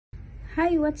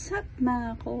Hi, what's up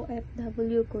mga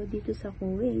OFW ko dito sa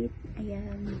Kuwait?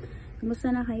 Ayan,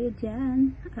 kumusta na kayo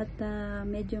dyan? At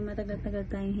medyo matagal-tagal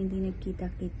tayong hindi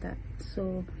nagkita-kita.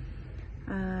 So,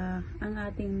 ang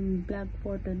ating vlog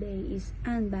for today is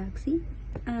unboxing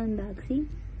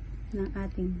ng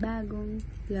ating bagong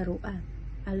laruan.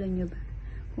 Alam nyo ba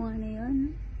kung ano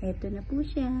yun? Eto na po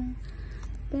siya.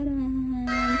 Taran!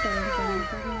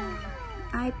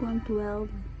 iPhone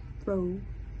 12 Pro.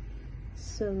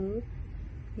 So,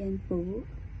 yan po.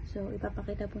 So,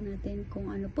 ipapakita po natin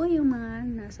kung ano po yung mga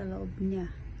nasa loob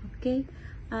niya. Okay?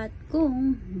 At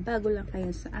kung bago lang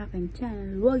kayo sa aking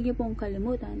channel, huwag niyo pong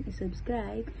kalimutan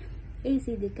i-subscribe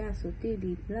AC Decastro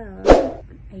TV vlog.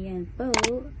 Ayan po.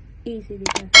 AC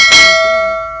Decastro TV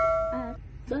vlog. At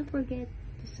don't forget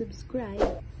to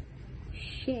subscribe,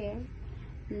 share,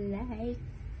 like,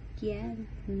 yan,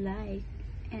 like,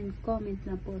 and comment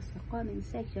lang po sa comment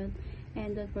section.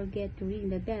 And don't forget to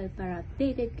ring the bell para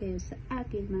updated kayo sa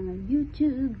aking mga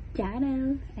YouTube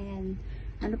channel. And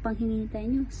ano pang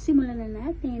hinihintay nyo? Simulan na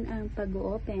natin ang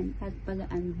pag-open at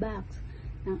pag-unbox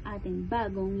ng ating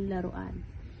bagong laruan.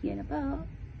 Yan na po.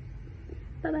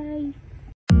 Bye-bye!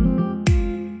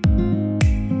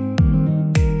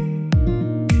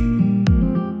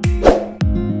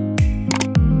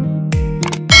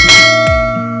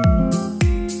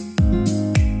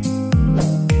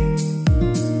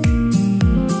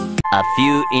 A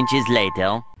few inches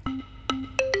later.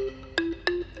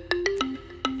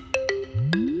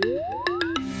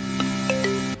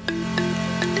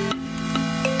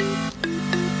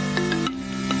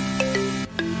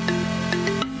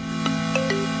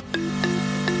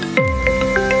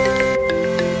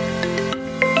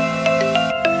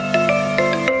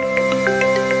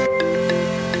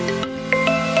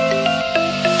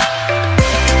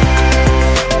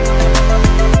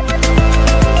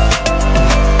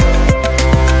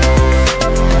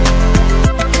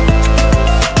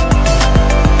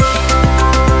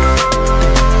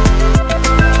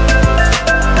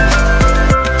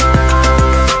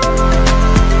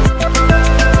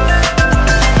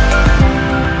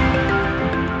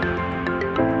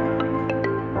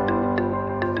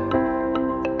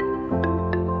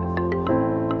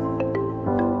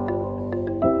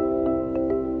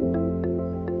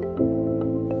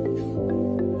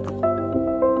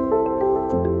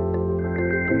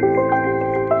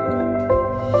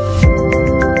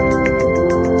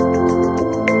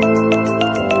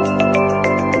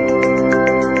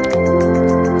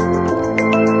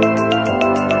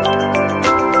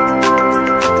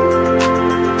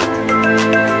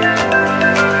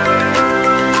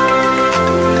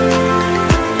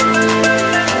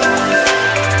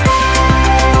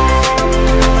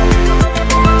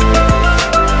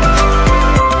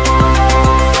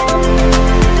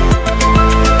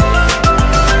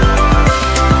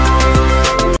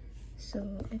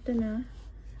 Ito na.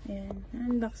 Ayan.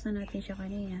 Na-unbox na natin siya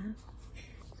kanina.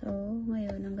 So,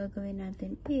 ngayon, ang gagawin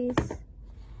natin is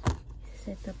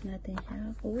set up natin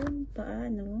siya kung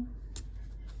paano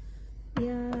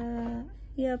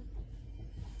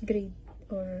i-upgrade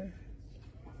or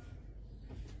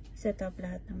set up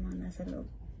lahat ng mga nasa loob.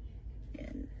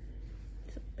 Ayan.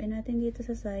 So, open natin dito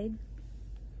sa side.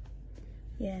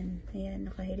 Ayan. Ayan.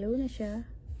 Naka-hello na siya.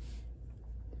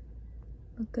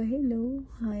 Pagka-hello,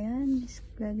 ayan,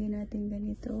 lagyan natin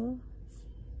ganito.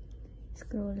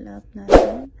 Scroll up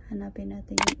natin. Hanapin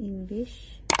natin yung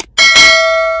English.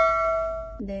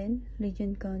 Then,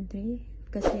 region country.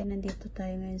 Kasi nandito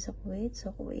tayo ngayon sa Kuwait.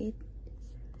 So, Kuwait.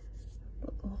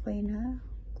 Okay na.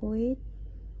 Kuwait.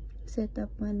 Set up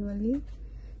manually.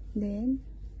 Then,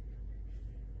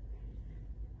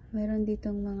 mayroon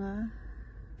ditong mga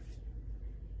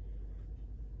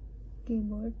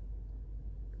keyboard.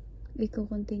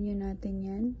 I-continue natin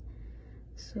yan.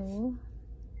 So,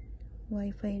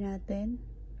 Wi-Fi natin.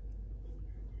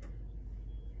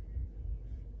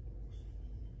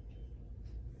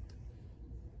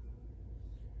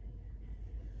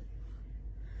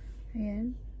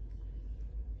 Ayan.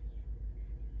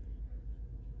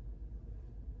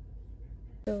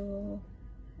 So,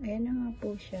 ayan na nga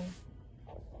po siya.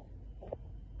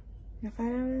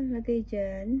 Nakalagay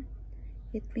dyan,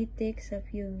 it may takes a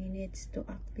few minutes to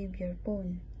active your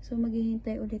phone. So,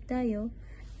 maghihintay ulit tayo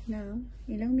ng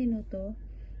ilang minuto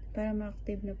para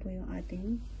ma-active na po yung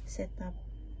ating setup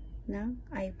ng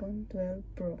iPhone 12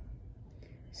 Pro.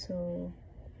 So,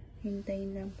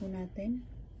 hintayin lang po natin.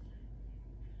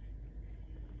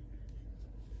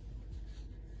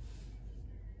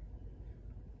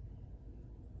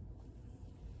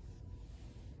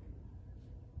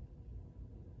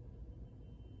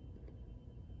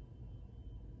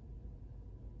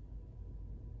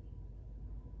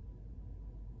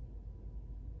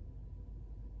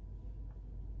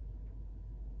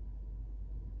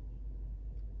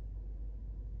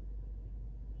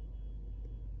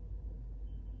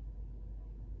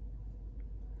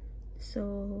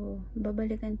 So,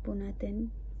 babalikan po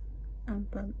natin ang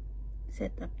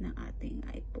pag-setup ng ating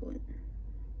iPhone.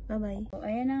 Bye-bye. So,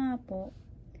 ayan na nga po.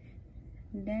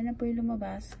 Hindi na po yung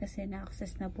lumabas kasi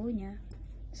na-access na po niya.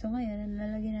 So, ngayon, ang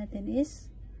lalagyan natin is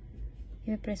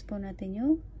i-press po natin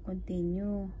yung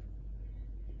continue.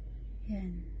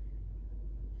 Yan.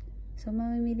 So,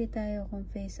 mamimili tayo kung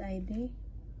Face ID.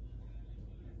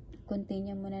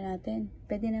 Continue muna natin.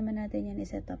 Pwede naman natin yan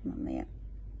i-set up mamaya.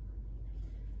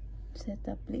 Set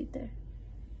up later.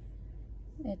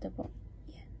 Ito po.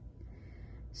 Yan.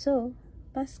 So,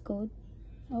 passcode,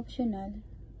 optional.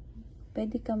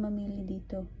 Pwede ka mamili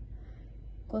dito.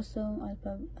 Custom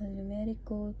alphanumeric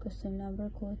code, custom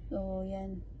number code, o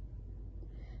yan.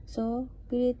 So,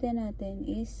 pilitin natin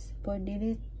is for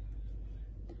delete.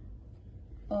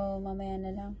 O mamaya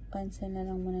na lang, cancel na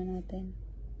lang muna natin.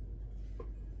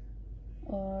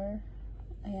 Or,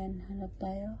 ayan, hanap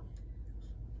tayo.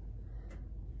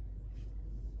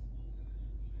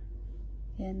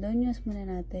 Yan, don't use muna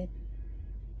natin.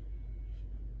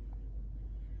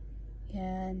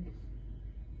 Yan.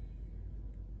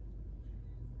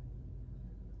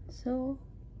 So,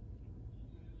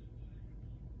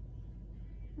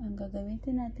 ang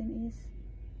gagamitin natin is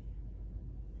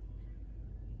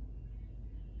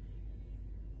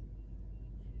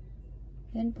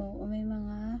yan po, may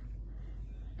mga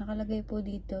nakalagay po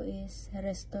dito is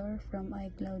restore from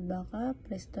iCloud backup,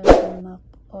 restore from Mac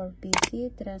or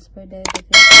PC, transfer data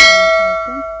from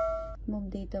iPhone, move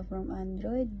data from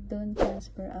Android, don't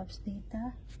transfer apps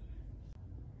data.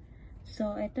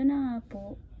 So, eto na nga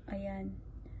po, ayan.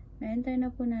 Na-enter na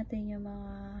po natin yung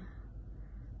mga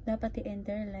dapat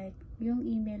i-enter, like yung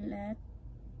email at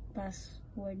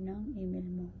password ng email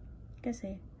mo.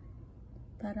 Kasi,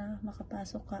 para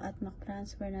makapasok ka at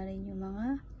mak-transfer na rin yung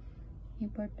mga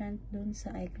important dun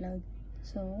sa iCloud.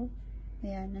 So,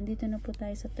 ayan, nandito na po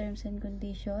tayo sa terms and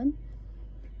condition.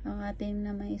 Ang ating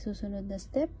naman isusunod na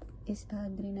step is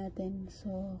agree natin.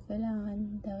 So,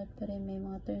 kailangan, dapat pa rin may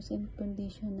mga terms and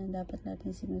condition na dapat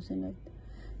natin sinusunod.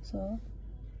 So,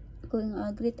 kung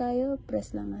agree tayo,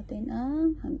 press lang natin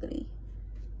ang agree.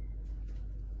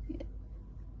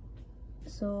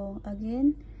 So,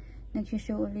 again,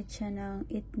 nagsishow ulit siya ng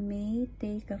it may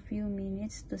take a few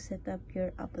minutes to set up your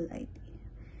Apple ID.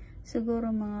 Siguro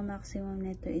mga maximum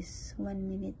nito is 1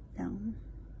 minute lang.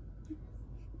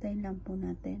 Tayo lang po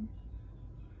natin.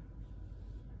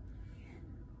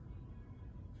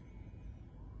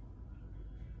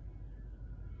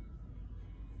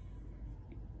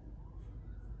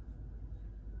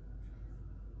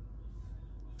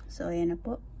 So, ayan na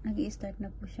po. Nag-i-start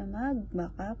na po siya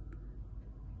mag-backup.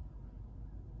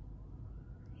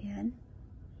 Ayan.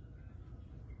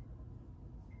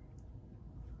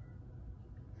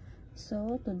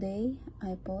 So, today,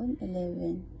 iPhone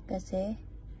 11. Kasi,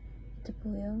 ito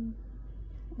po yung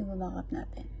i-backup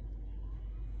natin.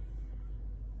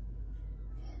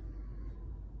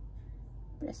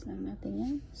 Press lang natin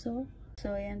yan. So,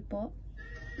 ayan po.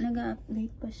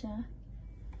 Nag-update pa siya.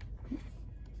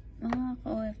 Mga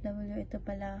ka-OFW, ito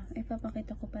pala.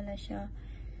 Ipapakita ko pala siya.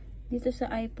 Dito sa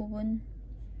iPhone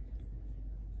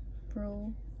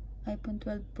Pro, iPhone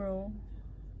 12 Pro,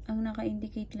 ang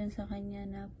naka-indicate lang sa kanya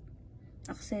na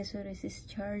accessories is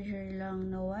charger lang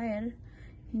na wire.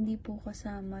 Hindi po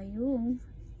kasama yung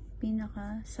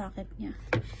pinaka-socket niya.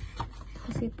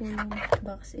 Kasi po yung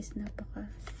box is napaka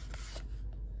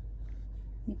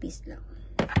nipis lang.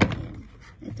 Ayan.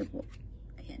 Ito po.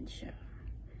 Ayan siya.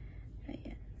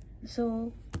 Ayan. So,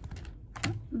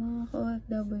 mga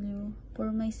ka-OFW,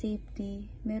 for my safety,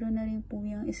 meron na rin po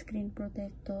yung screen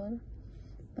protector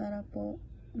para po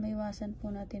maiwasan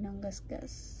po natin ang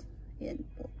gas-gas. Ayan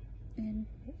po. Ayan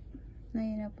po.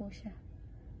 Ngayon na po siya.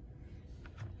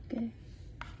 Okay.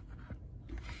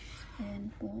 Ayan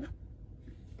po.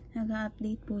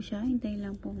 Nag-update po siya. Hintayin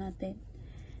lang po natin.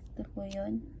 Ito po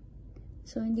yun.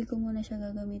 So, hindi ko muna siya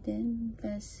gagamitin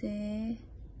kasi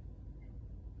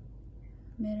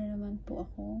meron naman po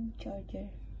akong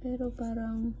charger. Pero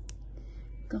parang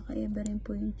kakaiba rin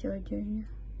po yung charger niya.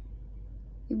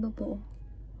 Iba po.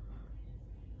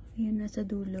 Yun nasa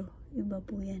dulo. Iba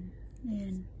po yan.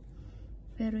 Ayan.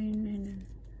 Pero yun,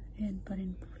 ayan pa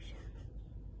rin po siya.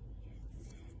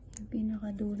 Yung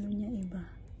pinakadulo niya iba.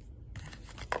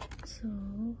 So,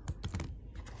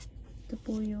 ito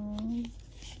po yung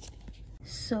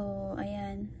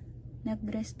ayan.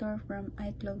 Nag-restore from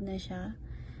iCloud na siya.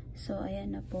 So,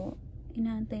 ayan na po.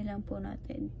 Inaantay lang po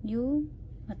natin yung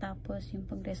matapos yung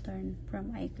pag-restore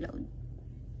from iCloud.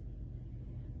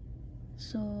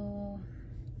 So,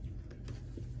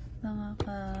 mga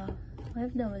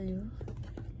ka-OFW,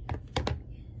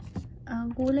 ang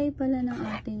kulay pala ng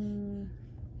ating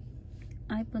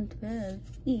iPhone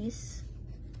 12 is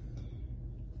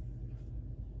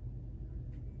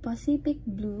Pacific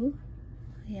Blue.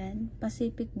 Ayan,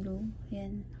 Pacific Blue.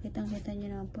 Ayan, kitang-kita nyo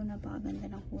naman po,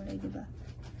 napakaganda ng kulay, diba?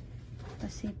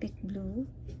 Pacific Blue.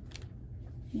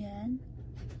 Ayan.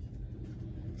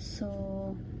 So,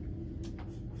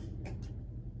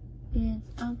 ayan,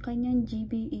 ang kanyang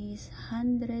GB is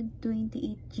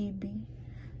 128 GB.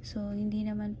 So, hindi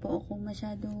naman po ako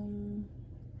masyadong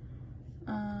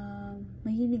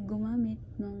mahilig gumamit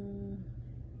ng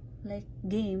like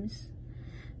games.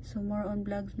 So, more on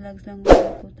vlogs lang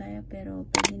po tayo. Pero,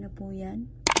 pwede na po yan.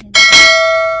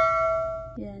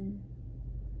 Yan.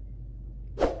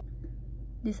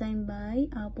 Designed by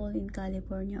Apple in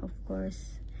California, of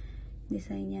course.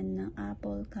 Design yan ng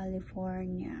Apple,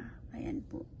 California. Ayan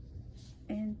po.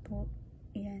 Ayan po.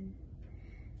 Ayan.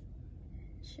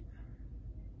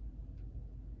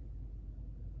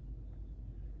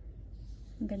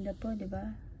 Ang ganda po,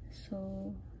 diba?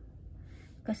 So,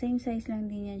 kasame size lang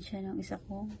din yan siya ng isa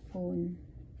kong phone.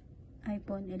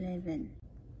 iPhone 11.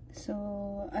 So,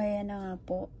 ayan na nga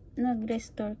po.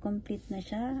 Nag-restore complete na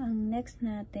siya. Ang next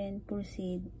natin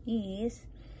proceed is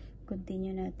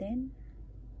continue natin.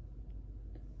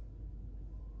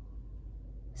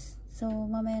 So,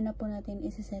 mamaya na po natin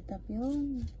isi-set up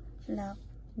yung lock.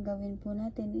 Gawin po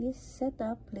natin is set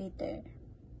up later.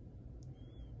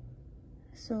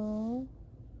 So,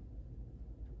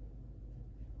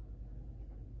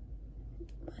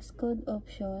 passcode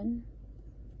option.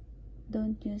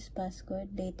 Don't use passcode.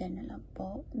 Later na lang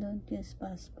po. Don't use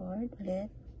password.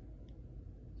 Ulit.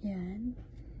 Yan.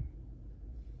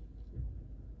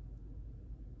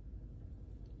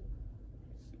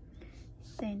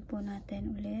 Hintayin po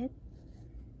natin ulit.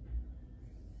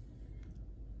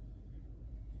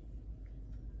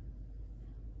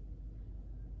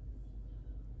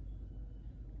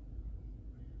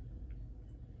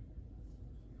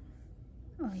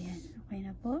 Oh, yan. Okay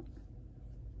na po.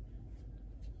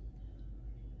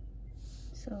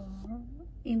 So,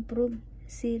 improve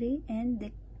Siri and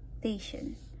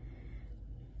dictation.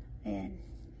 Ayan.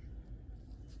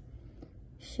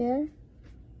 Share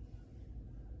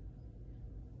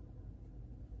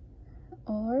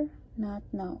or not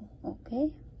now.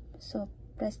 Okay? So,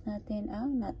 press natin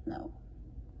ang not now.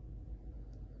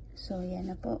 So, yan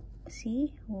na po.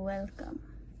 See? Welcome.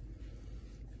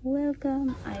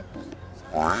 Welcome iPhone.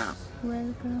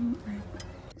 Welcome iPhone.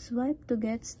 Swipe to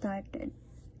get started.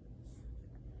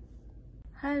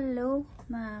 Hello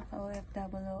mga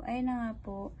ka-OFW. Ayun na nga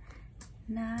po,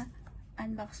 na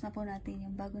unbox na po natin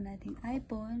yung bago nating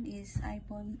iPhone is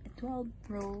iPhone 12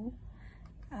 Pro.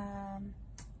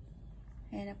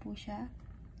 Ayan na po siya.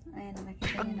 Ayan,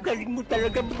 nakita niyo na po. Ang galing mo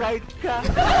talaga, bright ka!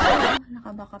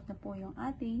 Nakabackup na po yung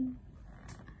ating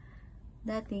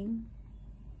dating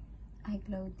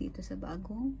iCloud dito sa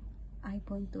bagong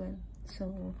iPhone 12.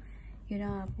 So, yun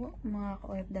na nga po mga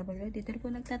ka-OFW. Dito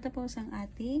po nagtatapos ang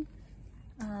ating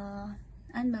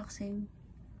unboxing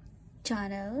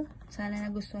channel. Sana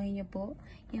nagustuhan niyo po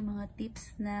yung mga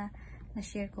tips na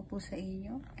na-share ko po sa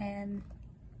inyo. And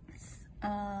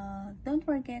don't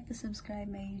forget to subscribe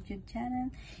my YouTube channel,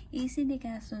 AC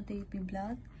Decastro TV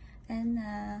Vlog. And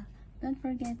don't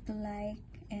forget to like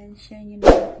and share nyo na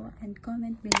po and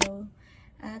comment below.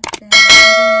 At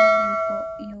i-ring din po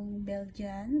yung bell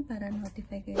dyan para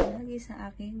notify kayo lagi sa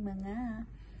aking mga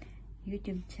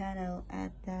YouTube channel.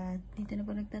 At dito na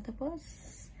po nagtatapos.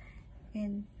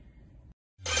 And